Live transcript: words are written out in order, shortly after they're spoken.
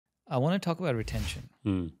I want to talk about retention.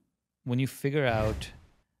 When you figure out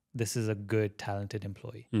this is a good, talented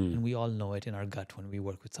employee, and we all know it in our gut when we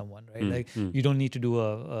work with someone, right? Like you don't need to do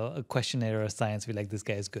a questionnaire or a science. Be like, this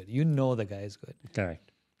guy is good. You know the guy is good.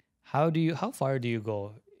 Correct. How far do you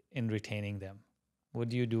go in retaining them? What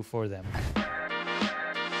do you do for them?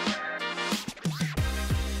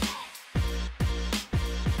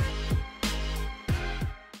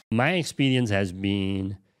 My experience has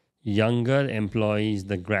been younger employees,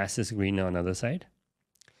 the grass is greener on the other side.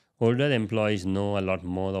 Older employees know a lot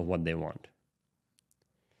more of what they want.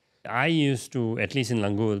 I used to, at least in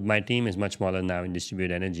Langur, my team is much smaller now in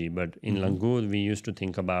distributed energy, but in Langur, we used to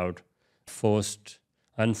think about forced,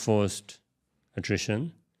 unforced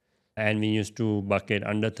attrition, and we used to bucket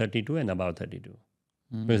under 32 and above 32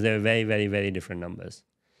 because they were very, very, very different numbers.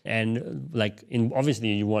 And obviously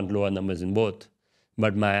you want lower numbers in both,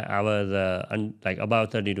 but our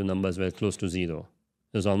above 32 numbers were close to zero.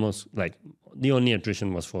 It was almost like the only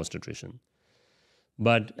attrition was forced attrition.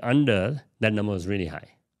 But under, that number was really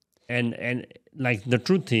high. And like the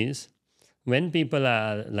truth is, when people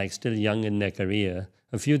are like still young in their career,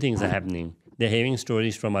 a few things are happening. They're hearing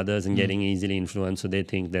stories from others and getting easily influenced, so they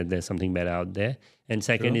think that there's something better out there. And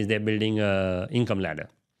second is they're building a income ladder.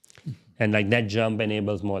 And like that jump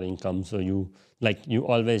enables more income. So you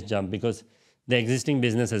always jump because the existing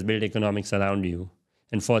business has built economics around you.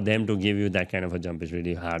 And for them to give you that kind of a jump is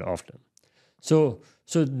really hard often. So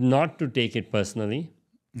not to take it personally.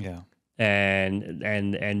 Yeah.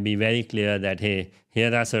 And be very clear that, hey,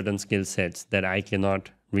 here are certain skill sets that I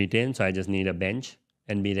cannot retain, so I just need a bench,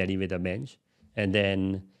 and be ready with a bench. And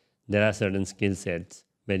then there are certain skill sets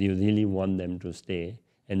where you really want them to stay,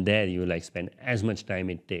 and there you like spend as much time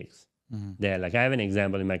it takes. There, like I have an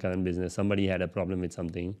example in my current business. Somebody had a problem with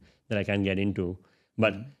something that I can't get into,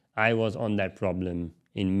 but I was on that problem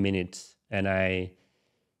in minutes, and I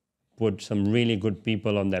put some really good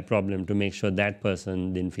people on that problem to make sure that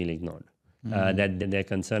person didn't feel ignored. That their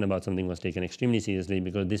concern about something was taken extremely seriously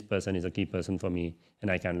because this person is a key person for me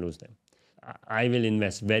and I can't lose them. I will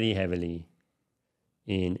invest very heavily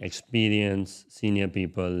in experienced senior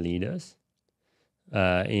people, leaders.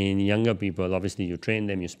 In younger people, obviously you train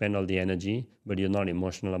them, you spend all the energy, but you're not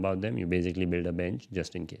emotional about them. You basically build a bench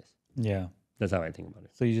just in case. Yeah. That's how I think about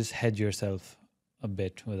it. So you just hedge yourself a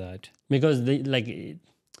bit with that. Because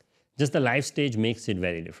just the life stage makes it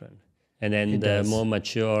very different. And then the more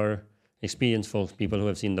mature, experienced folks, people who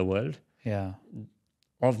have seen the world,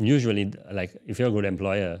 usually, like if you're a good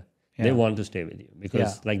employer, they want to stay with you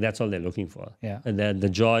because like that's all they're looking for. Yeah. And the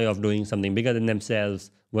joy of doing something bigger than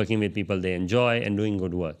themselves, working with people they enjoy and doing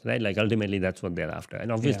good work, right? Like ultimately that's what they're after.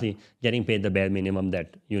 And obviously getting paid the bare minimum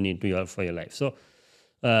that you need to for your life. So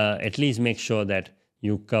at least make sure that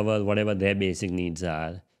you cover whatever their basic needs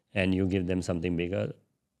are and you give them something bigger.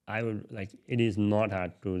 I would it is not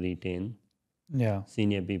hard to retain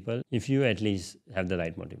senior people if you at least have the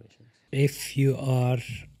right motivation. If you are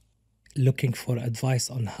looking for advice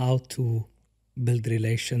on how to build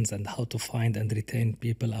relations and how to find and retain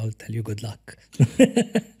people, I will tell you good luck.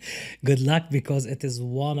 Good luck, because it is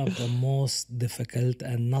one of the most difficult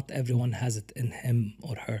and not everyone has it in him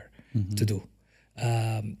or her to do.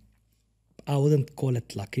 I wouldn't call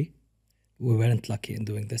it lucky. We weren't lucky in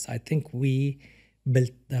doing this. I think we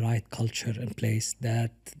built the right culture in place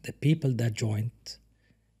that the people that joined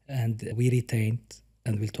and we retained,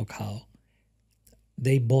 and we'll talk how,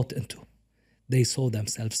 they bought into. They saw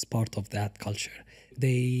themselves part of that culture.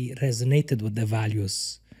 They resonated with the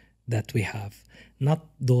values that we have, not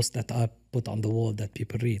those that are put on the wall that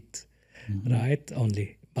people read, right?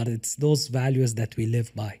 Only, but it's those values that we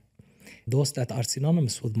live by, those that are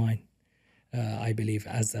synonymous with mine. I believe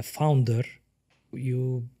as a founder,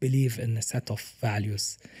 you believe in a set of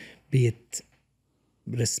values, be it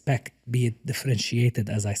respect, be it differentiated.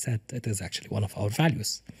 As I said, it is actually one of our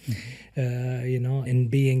values. In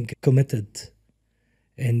being committed,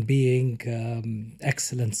 in being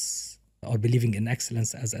excellence, or believing in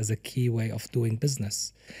excellence as a key way of doing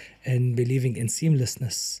business, and believing in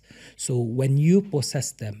seamlessness. So when you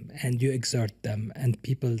possess them and you exert them and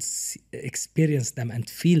people experience them and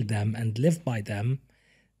feel them and live by them,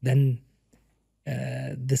 then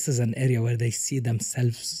this is an area where they see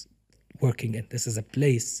themselves working in. This is a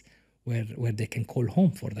place where they can call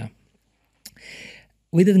home for them.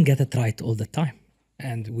 We didn't get it right all the time,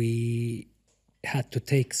 and we had to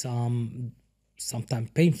take sometimes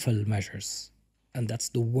painful measures, and that's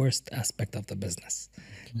the worst aspect of the business,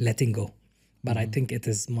 letting go. But I think it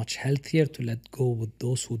is much healthier to let go with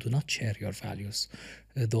those who do not share your values,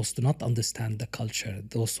 those who do not understand the culture,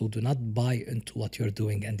 those who do not buy into what you're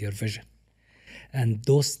doing and your vision. And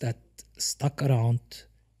those that stuck around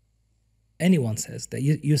anyone says that,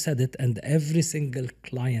 you said it, and every single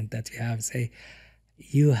client that you have say,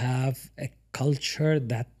 you have a culture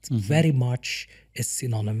that very much is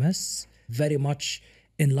synonymous, very much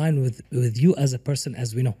in line with you as a person,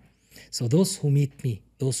 as we know. So those who meet me,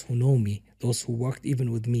 those who know me, those who worked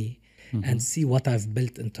even with me and see what I've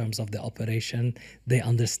built in terms of the operation, they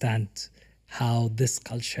understand how this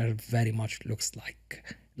culture very much looks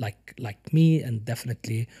like me, and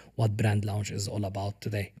definitely what Brand Lounge is all about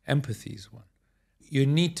today. Empathy is one. You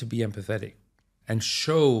need to be empathetic and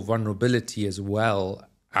show vulnerability as well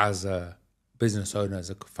as a business owner, as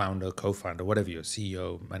a founder, co-founder, whatever you're,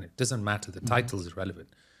 CEO, man, it doesn't matter. The title is irrelevant.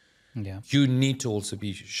 Yeah. You need to also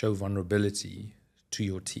show vulnerability to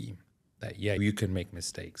your team, that, yeah, you can make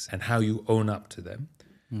mistakes, and how you own up to them.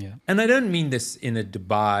 Yeah. And I don't mean this in a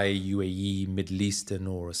Dubai, UAE, Middle Eastern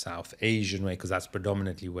or a South Asian way, because that's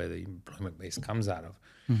predominantly where the employment base comes out of.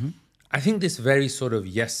 I think this very sort of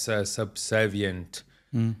yes sir, subservient,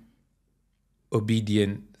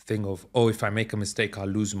 obedient thing of, oh, if I make a mistake, I'll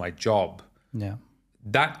lose my job. Yeah.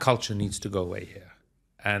 That culture needs to go away here.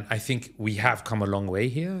 And I think we have come a long way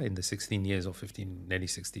here in the 16 years or 15, nearly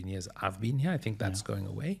 16 years I've been here. I think that's going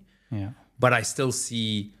away. Yeah. But I still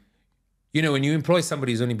see, you know, when you employ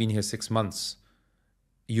somebody who's only been here 6 months,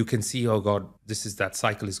 you can see, oh God, that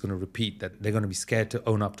cycle is going to repeat, that they're going to be scared to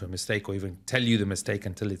own up to a mistake or even tell you the mistake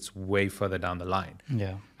until it's way further down the line.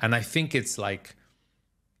 Yeah. And I think it's like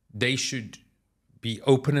they should be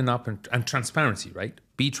open enough and transparency, right?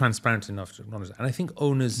 Be transparent enough to acknowledge that. And I think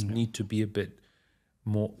owners need to be a bit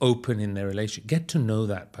more open in their relation. Get to know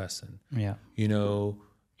that person. Yeah. You know,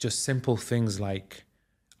 just simple things like,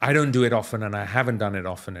 I don't do it often and I haven't done it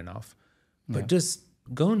often enough, but just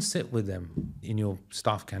go and sit with them in your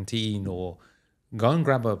staff canteen, or go and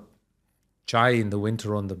grab a chai in the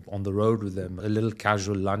winter on the road with them, a little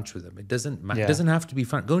casual lunch with them. It doesn't matter. It doesn't have to be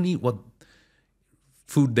fun. Go and eat what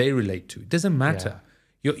food they relate to. It doesn't matter.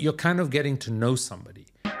 You're kind of getting to know somebody.